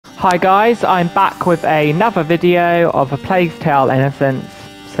Hi guys, I'm back with another video of A Plague Tale Innocence,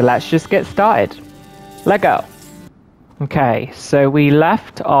 so let's just get started. Let go. Okay, so we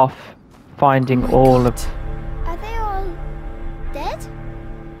left off finding all of... Are they all dead?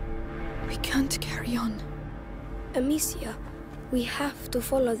 We can't carry on. Amicia, we have to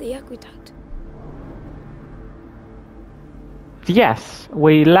follow the aqueduct. Yes,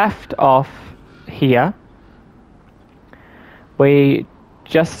 we left off here. We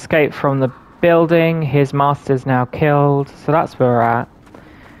just escaped from the building, his master's now killed, so that's where we're at.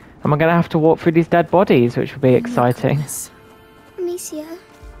 And we're going to have to walk through these dead bodies, which will be exciting. Amicia,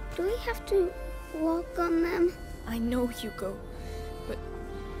 do we have to walk on them? I know, Hugo, but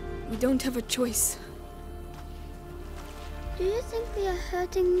we don't have a choice. Do you think we are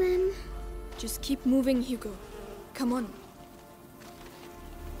hurting them? Just keep moving, Hugo. Come on.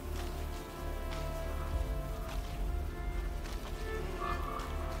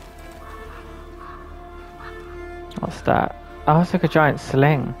 What's that? Oh, it's like a giant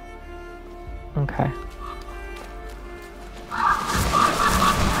sling. Okay.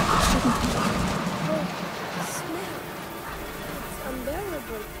 It's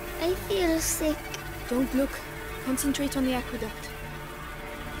unbearable. I feel sick. Don't look. Concentrate on the aqueduct.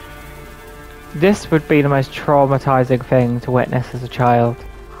 This would be the most traumatizing thing to witness as a child,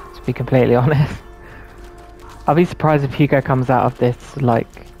 to be completely honest. I'll be surprised if Hugo comes out of this, like,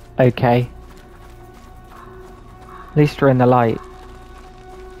 okay. At least we're in the light.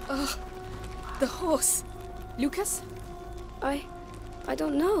 Ugh. The horse. Lucas? I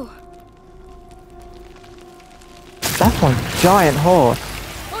don't know. That's one giant horse.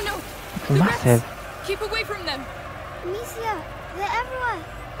 Oh no! It's The massive. rats! Keep away from them! Amicia, they're everywhere.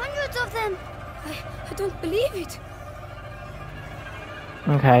 Hundreds of them. I don't believe it.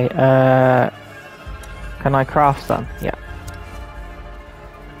 Okay, can I craft some? Yeah.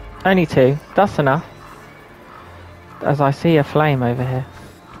 Only 2. That's enough. As I see a flame over here.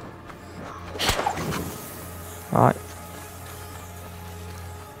 Right.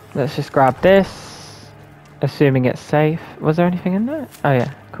 Let's just grab this. Assuming it's safe. Was there anything in there? Oh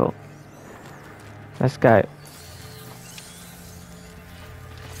yeah, cool. Let's go.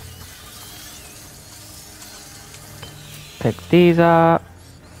 Pick these up.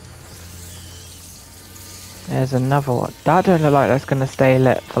 There's another one. That don't look like that's gonna stay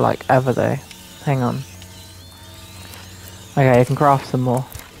lit for like ever though. Hang on. Okay, I can craft some more.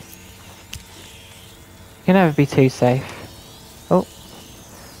 You can never be too safe. Oh.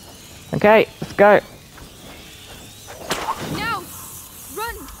 Okay, let's go. Now!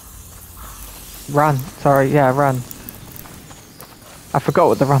 Run! Run. Sorry, yeah, run. I forgot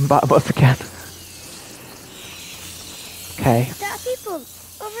what the run button was again. Okay. There are people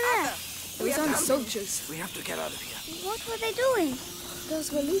over there. Those aren't soldiers. We have to get out of here. What were they doing?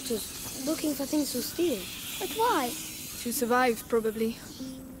 Those were looters, looking for things to steal. But why? To survive, probably.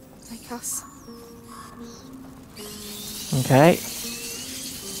 Like us. Okay.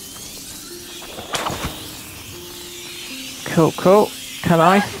 Cool, cool. Can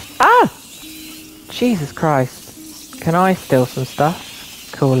I... Ah! Jesus Christ. Can I steal some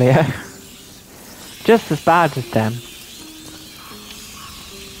stuff? Cool, Leo. Just as bad as them.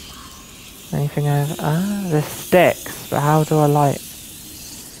 Anything over... Ah, there's sticks. But how do I light?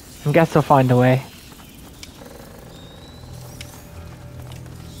 I guess I'll find a way.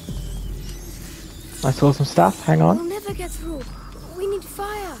 I saw some stuff. Hang on. We'll never get through. We need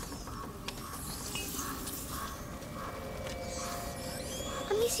fire.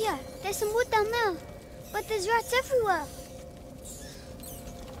 Amicia, there's some wood down there. But there's rats everywhere.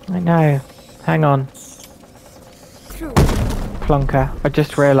 I know. Hang on. Through. Plunker. I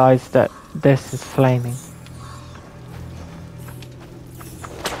just realised that this is flaming.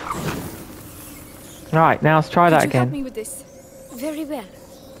 Right, now let's try that Could you help again. me with this? Very well.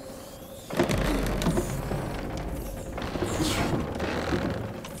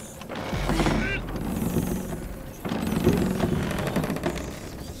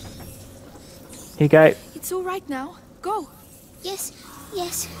 Here you go. It's all right now. Go. Yes,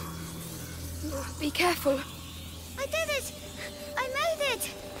 yes. Be careful. I did it! I made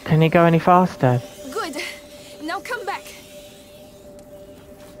it! Can you go any faster? Good. Now come back.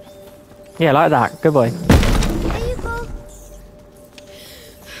 Yeah, like that. Good boy. There you go.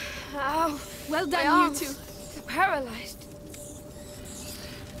 Ow. Well done, My you arms. two. They're paralyzed.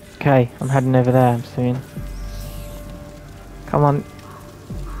 Okay, I'm heading over there soon. Come on.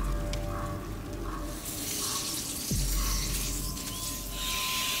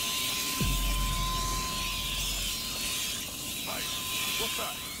 What's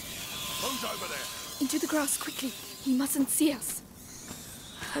that? Who's over there? Into the grass, quickly. He mustn't see us.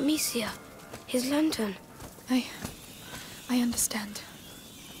 Amicia, his lantern. I understand.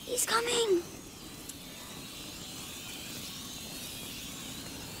 He's coming.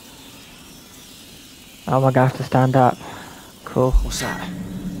 Oh, I'm gonna have to stand up. Cool. What's that?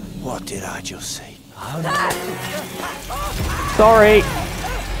 What did I just see? Sorry.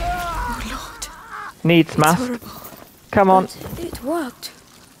 Oh Lord. Needs It's mask. horrible. Come on. But it worked.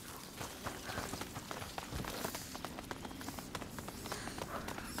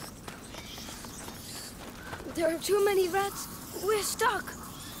 There are too many rats. We're stuck.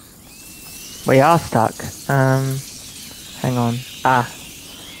 We are stuck. Hang on. Ah.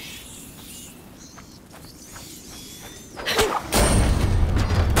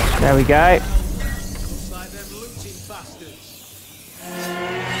 There we go.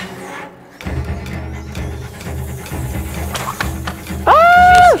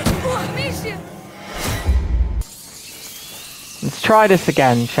 Oh, Amicia! Let's try this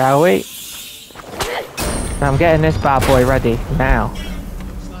again, shall we? I'm getting this bad boy ready now.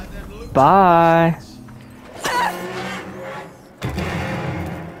 Bye.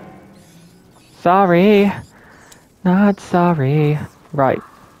 Sorry. Not sorry. Right.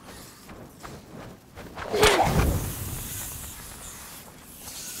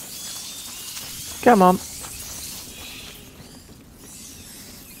 Come on.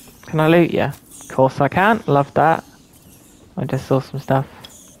 Can I loot you? Of course I can. Love that. I just saw some stuff.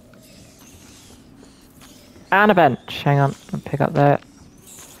 And a bench. Hang on. I'll pick up that.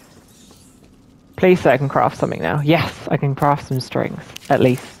 Please say I can craft something now. Yes, I can craft some strings. At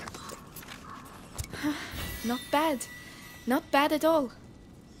least. Not bad. Not bad at all.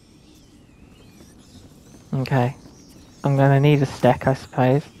 Okay. I'm gonna need a stick, I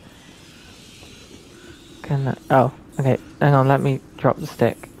suppose. Oh, okay. Hang on, let me drop the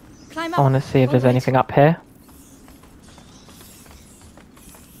stick. Climb I up. want to see if there's All right. anything up here.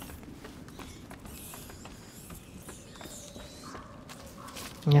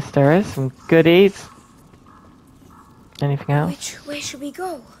 Yes, there is. Some goodies. Anything else? Which way should we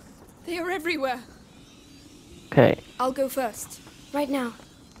go? They are everywhere. Okay. I'll go first. Right now.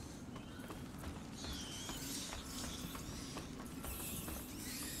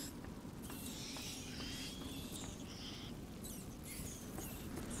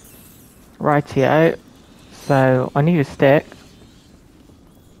 Rightio. So, I need a stick.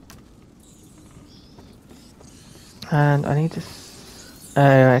 And I need to...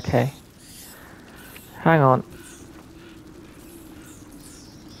 Oh, okay. Hang on.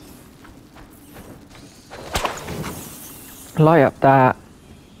 Light up that.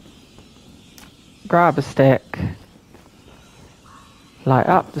 Grab a stick. Light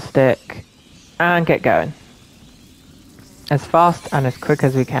up the stick. And get going. As fast and as quick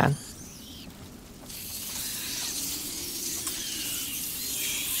as we can.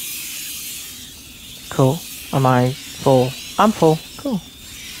 Cool. Am I full? I'm full. Cool.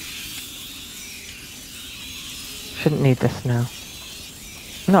 Shouldn't need this now.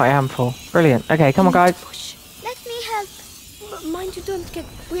 No, I am full. Brilliant. Okay, come on, guys. Push. Let me help. But mind you don't get...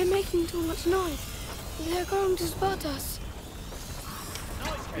 We're making too much noise. They're going to spot us.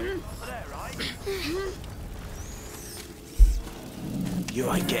 You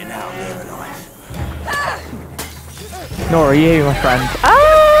ain't getting out of here alive. Nor are you, my friend.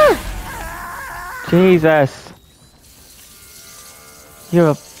 Ah! Jesus.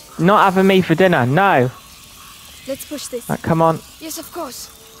 You're not having me for dinner. No. Let's push this. Right, come on. Yes, of course.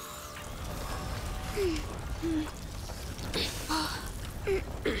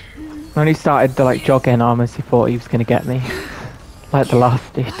 When he started to jogging, I honestly thought he was going to get me. Like the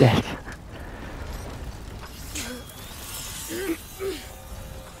last dude did.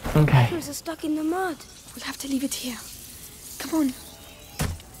 Okay. We're stuck in the mud. We'll have to leave it here. Come on.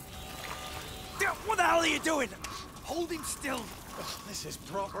 What the hell are you doing? Hold him still. Ugh, this is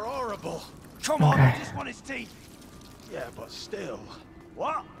proper horrible. Come on, Okay. I just want his teeth. Yeah, but still.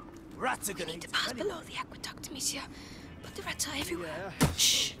 What? Rats are gonna We need to eat pass any- below the aqueduct, monsieur. But the rats are everywhere. Yeah,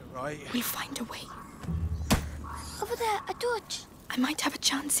 Shh. right. We'll find a way. Over there, a torch. I might have a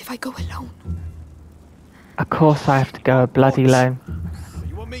chance if I go alone. Of course I have to go bloody lone.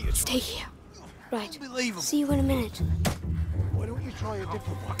 You want me to Stay here. Right. Unbelievable. See you in a minute. Why don't you try a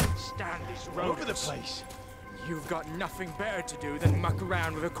different one? Stand this All road. over the place. You've got nothing better to do than muck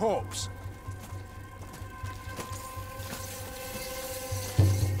around with a corpse.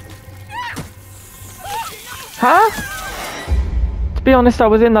 Huh? To be honest, I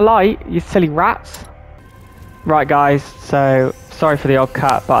was in the light, you silly rats. Right, guys, so sorry for the odd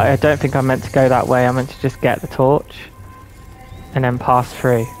cut, but I don't think I meant to go that way. I meant to just get the torch and then pass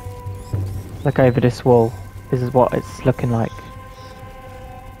through. Look over this wall. This is what it's looking like.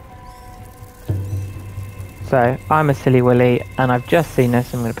 So, I'm a silly willy, and I've just seen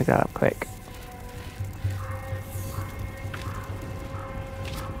this, I'm going to pick it up quick.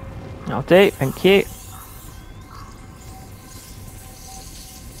 I'll do, thank you.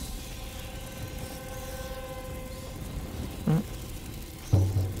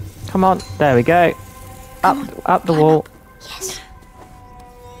 Come on, there we go. Up the wall. Yes.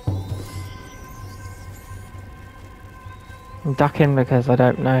 I'm ducking because I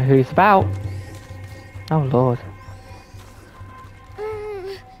don't know who's about. Oh lord.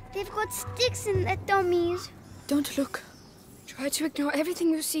 They've got sticks in their dummies. Don't look. Try to ignore everything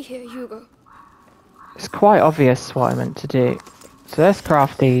you see here, Hugo. It's quite obvious what I meant to do. So let's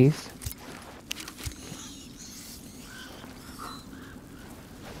craft these.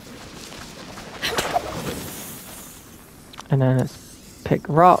 And then let's pick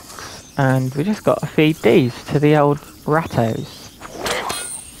rocks, and we just got to feed these to the old rattos.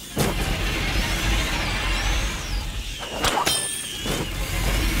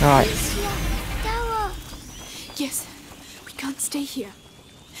 Right, Tower. Yes, we can't stay here.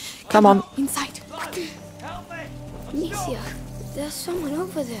 come on. Inside. Amicia, there's someone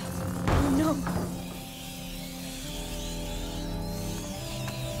over there. Oh no.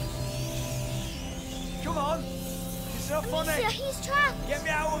 Come on! It's so funny! Amicia, he's trapped. Get me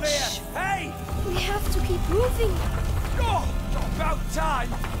out of here! Hey! We have to keep moving. Oh, about time!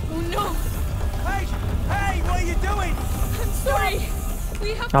 Oh no. Hey! Hey! What are you doing? I'm sorry.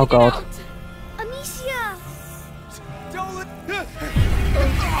 We have Oh, to get God. out. Amicia! Don't let...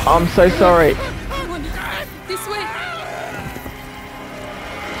 I'm so sorry. Come on. This way.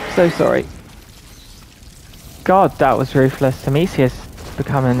 So sorry. God, that was ruthless. Amicia's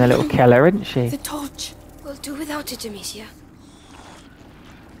becoming a little killer, isn't she? The torch. We'll do without it, Amicia.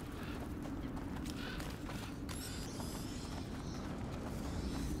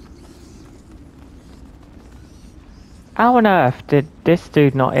 How on earth did this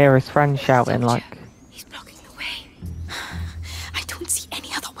dude not hear his friend shouting like... He's blocking the way. I don't see any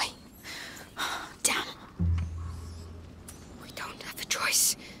other way. Damn. We don't have a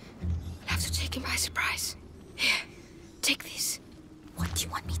choice. We'll have to take him by surprise. Here, take this. What do you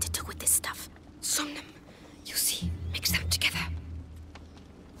want me to do with this stuff? Some them. You see, mix them together.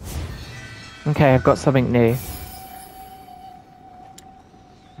 Okay, I've got something new.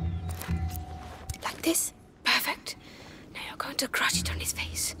 Like this? Perfect. Now you're going to crush it on his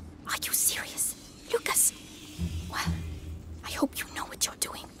face. Are you serious? Lucas? Well, I hope you know what you're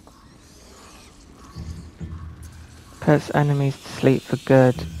doing. Puts enemies to sleep for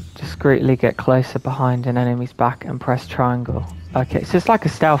good. Discreetly get closer behind an enemy's back and press triangle. Okay, so it's like a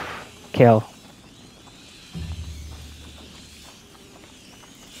stealth kill.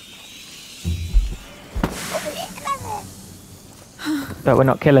 But we're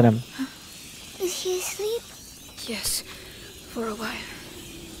not killing him. Is he asleep? Yes, for a while.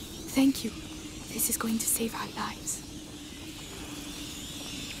 Thank you. This is going to save our lives.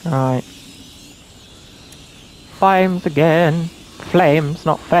 Right. Flames again. Flames,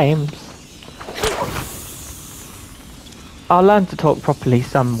 not fames. I'll learn to talk properly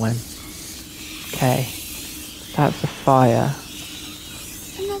somewhen. Okay. That's a fire.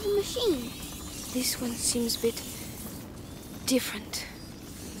 Another machine. This one seems a bit different.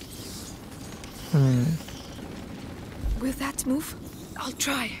 Will that move? I'll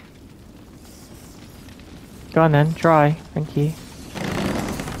try. Go on then, try. Thank you.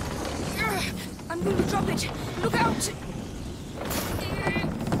 I'm going to drop it. Look out!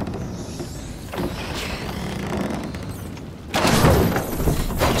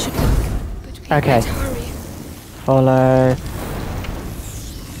 That should work. But we Okay. better hurry. Follow.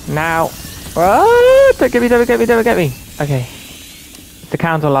 Now. Oh, don't get me, don't get me, don't get me. Okay. Is the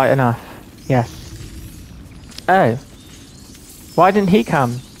candle light enough? Yes. Oh. Why didn't he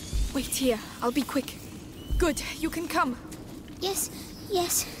come? Wait here. I'll be quick. Good. You can come. Yes,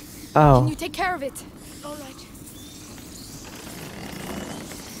 yes. Can Oh. you take care of it? All right.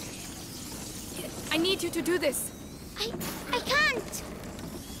 I need you to do this. I can't.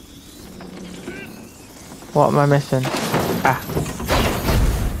 What am I missing? Ah.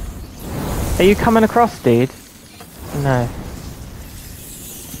 Are you coming across, dude? No.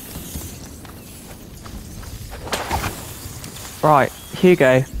 Right,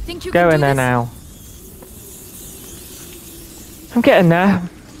 Hugo. Think you Go can in do there this? now. I'm getting there.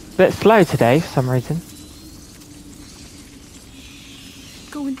 Bit slow today for some reason.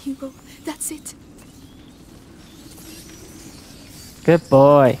 Go in, Hugo. That's it. Good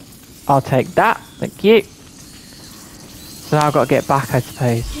boy. I'll take that. Thank you. So now I've got to get back, I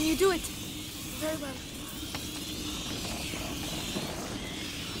suppose. Can you do it? Very well.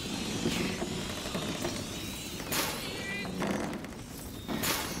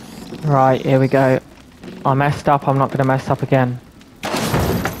 Right, here we go. I messed up, I'm not going to mess up again.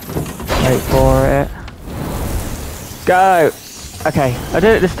 Wait for it. Go! Okay, I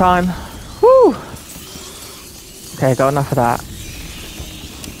did it this time. Woo! Okay, got enough of that.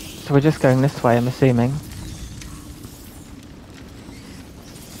 So we're just going this way, I'm assuming.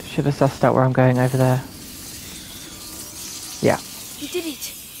 Should have sussed out where I'm going over there. Yeah. You did it.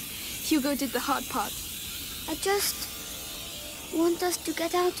 Hugo did the hard part. I just want us to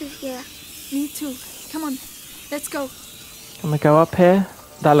get out of here. Me too. Come on, let's go. Can we go up here?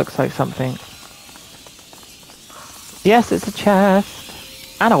 That looks like something. Yes, it's a chest.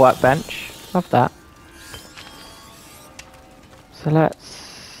 And a workbench. Love that. So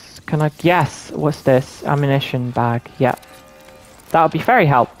let's... Can I... Yes! What's this? Ammunition bag. Yep. That would be very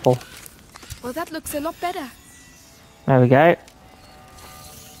helpful. Well, that looks a lot better. There we go.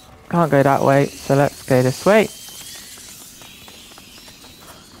 Can't go that way, so let's go this way.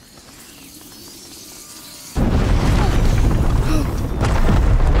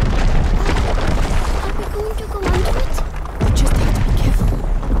 Are we going to go under it? We just have to be careful.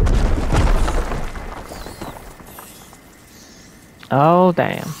 Oh,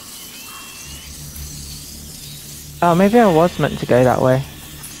 damn. Oh, maybe I was meant to go that way.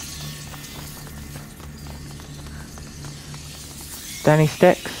 Any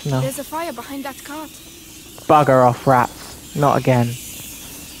sticks? No. There's a fire behind that cart. Bugger off, rats. Not again.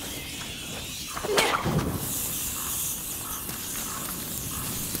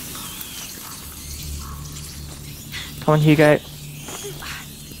 Come on, Hugo.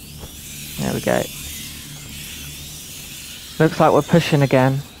 There we go. Looks like we're pushing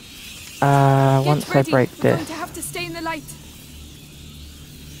again. Once I break We're going this. to have to stay in the light.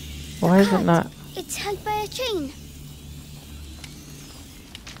 Why isn't that? It's held by a chain.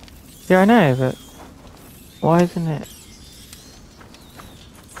 Yeah, I know, but why isn't it?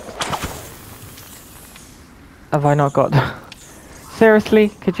 Have I not got... Seriously?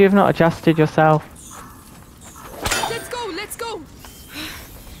 Could you have not adjusted yourself? Let's go, let's go.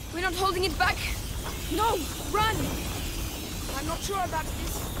 We're not holding it back. No, run. I'm not sure about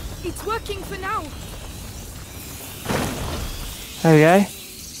this. It's working for now. There we go.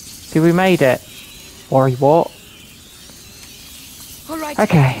 See, we made it. Or what? All right.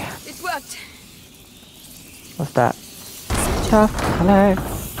 Okay. It worked. What's that? Stuff. Hello.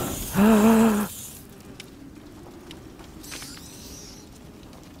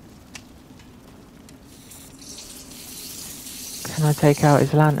 Can I take out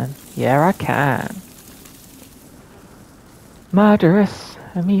his lantern? Yeah, I can. Murderous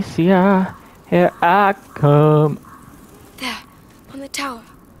Amicia, here I come. There, on the tower.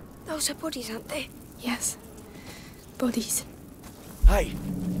 Those are bodies, aren't they? Yes. Bodies. Hey,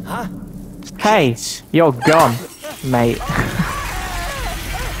 huh? Hey, you're gone, mate.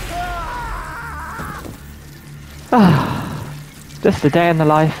 Just a day in the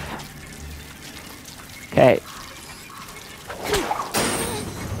life. Okay.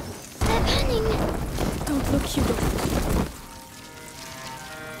 They're panning. Don't look, Hugo.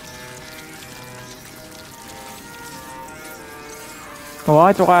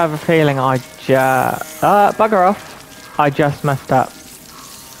 Why do I have a feeling I just... bugger off. I just messed up.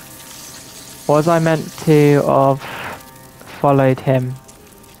 Was I meant to have followed him?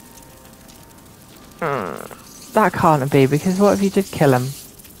 That can't be, because what if you did kill him?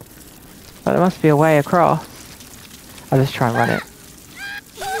 But there must be a way across. I'll just try and run it.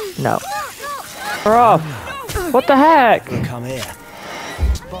 No. We're off! What the heck? Come here.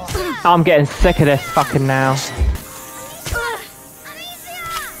 I'm getting sick of this fucking now.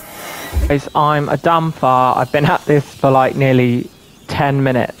 Guys, I'm a dumb fart. I've been at this for like nearly 10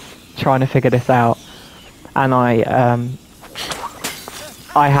 minutes trying to figure this out. And I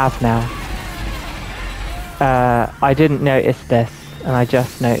have now. I didn't notice this, and I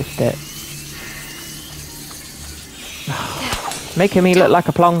just noticed it. Making me look like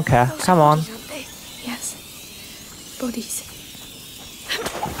a plonker. Come on. Yes. Bodies.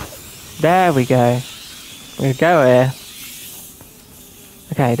 There we go. We go here.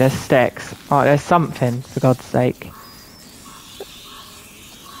 Okay, there's sticks. Right, there's something, for God's sake.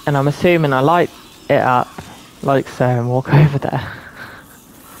 And I'm assuming I light it up, like so, and walk over there.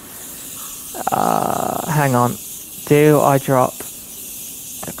 Hang on. Do I drop?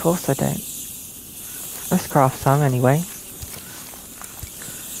 Of course I don't. Let's craft some anyway.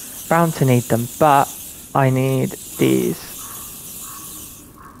 Bound to need them, but I need these.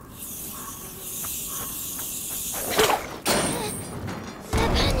 They're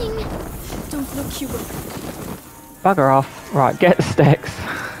panning. Don't look, Hugo. Bugger off. Right, get the sticks.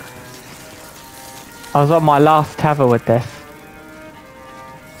 I was on my last tether with this.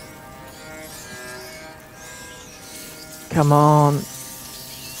 come on.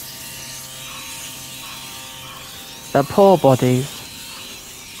 The poor bodies.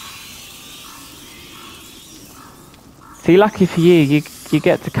 See, lucky for you, you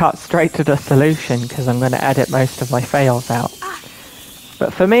get to cut straight to the solution because I'm going to edit most of my fails out.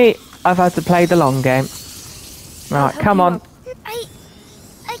 But for me, I've had to play the long game. Right, come on.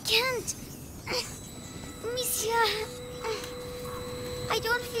 I can't. Monsieur, I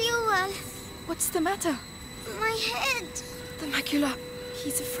don't feel well. What's the matter? My head. The macula.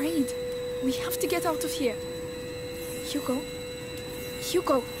 He's afraid. We have to get out of here. Hugo.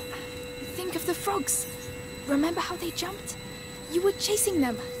 Hugo. Think of the frogs. Remember how they jumped? You were chasing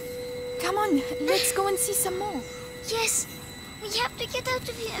them. Come on, let's go and see some more. Yes. We have to get out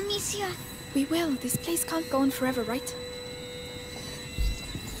of here, Monsieur. We will. This place can't go on forever, right?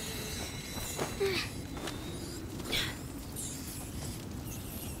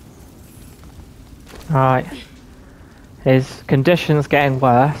 Right. His condition's getting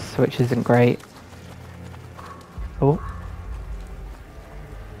worse, which isn't great. Oh.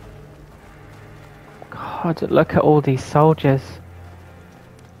 God, look at all these soldiers.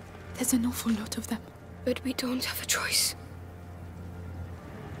 There's an awful lot of them. But we don't have a choice.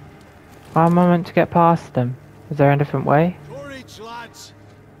 How am I meant to get past them? Is there a different way? Courage, lads.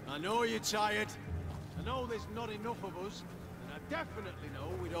 I know you're tired. I know there's not enough of us. And I definitely know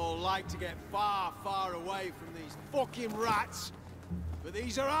we'd all like to get far, far away from these fucking rats. But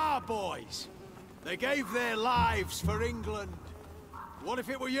these are our boys. They gave their lives for England. What if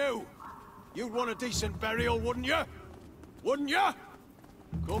it were you? You'd want a decent burial, wouldn't you? Wouldn't you?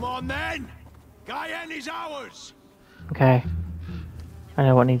 Come on then! Cayenne is ours! Okay. I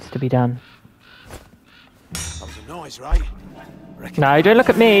know what needs to be done. That was a noise, right? No, don't look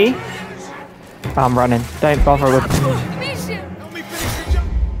at me! I'm running. Don't bother with... Help me finish the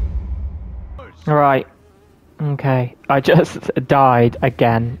job! Right. Okay. I just died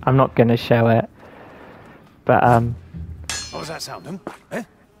again. I'm not gonna show it. But, What was that sound, Eh?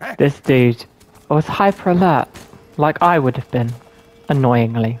 this dude was hyper alert. Like I would have been.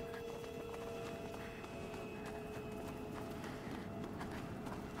 Annoyingly.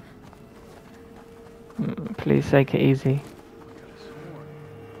 Please take it easy.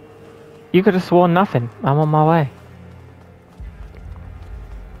 You could have sworn nothing. I'm on my way.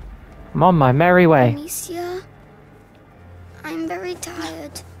 I'm on my merry way. Monsieur, I'm very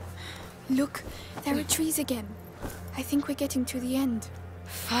tired. Look, there are trees again. I think we're getting to the end.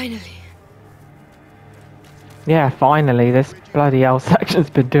 Finally. Yeah, finally. This bloody hell section's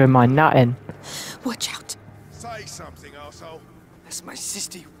been doing my nutting. Watch out. Say something, arsehole. That's my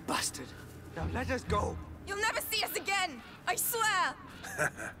sister, you bastard. Now let us go. You'll never see us again. I swear.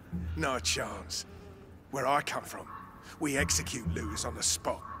 No chance. Where I come from, we execute looters on the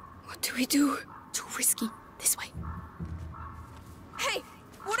spot. What do we do? Too risky. This way. Hey,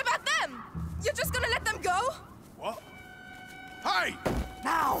 what about them? You're just gonna let them go? What? Hey!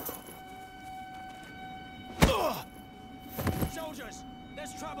 Now! Ugh! Soldiers,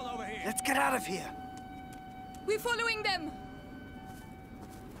 there's trouble over here. Let's get out of here. We're following them.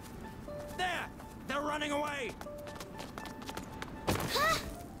 There! They're running away!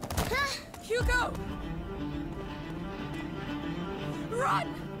 Hugo!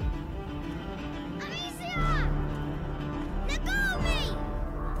 Run! Amicia! Let go of me!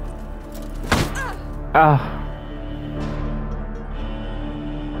 Ah.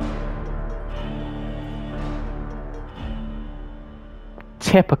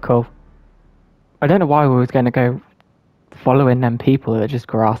 Typical. I don't know why we was going to go following them people that just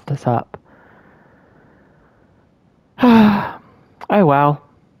grassed us up. Oh well.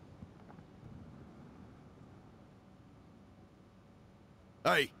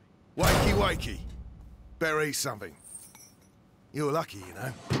 Hey, wakey wakey. Better eat something. You're lucky, you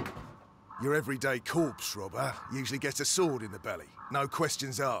know. Your everyday corpse robber usually gets a sword in the belly, no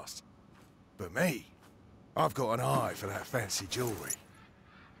questions asked. But me, I've got an eye for that fancy jewellery.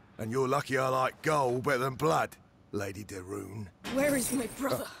 And you're lucky I like gold better than blood, Lady de Rune. Where is my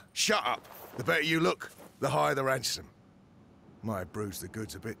brother? Shut up! The better you look, the higher the ransom. Might have bruised the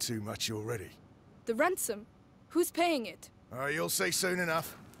goods a bit too much already. The ransom? Who's paying it? Oh, you'll see soon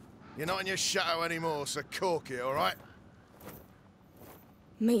enough. You're not in your shadow anymore, so cork it, all right?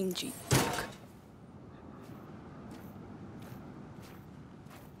 Mangy dog.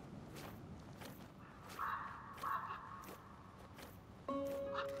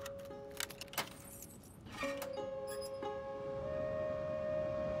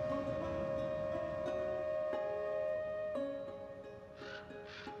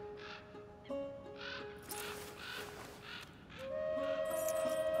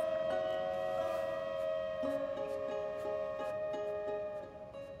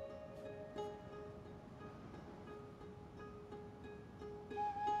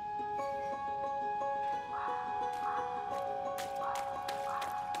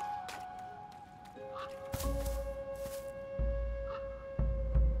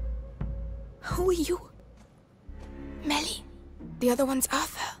 Who are you? Melly. The other one's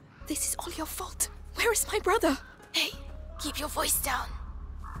Arthur. This is all your fault. Where is my brother? Hey, keep your voice down.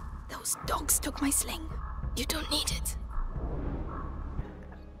 Those dogs took my sling. You don't need it.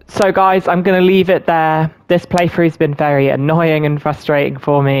 So guys, I'm going to leave it there. This playthrough's been very annoying and frustrating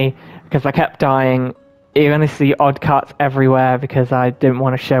for me because I kept dying. You're going to see odd cuts everywhere because I didn't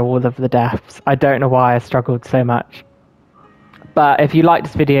want to show all of the deaths. I don't know why I struggled so much. But if you like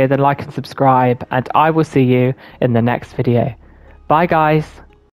this video, then like and subscribe, and I will see you in the next video. Bye guys.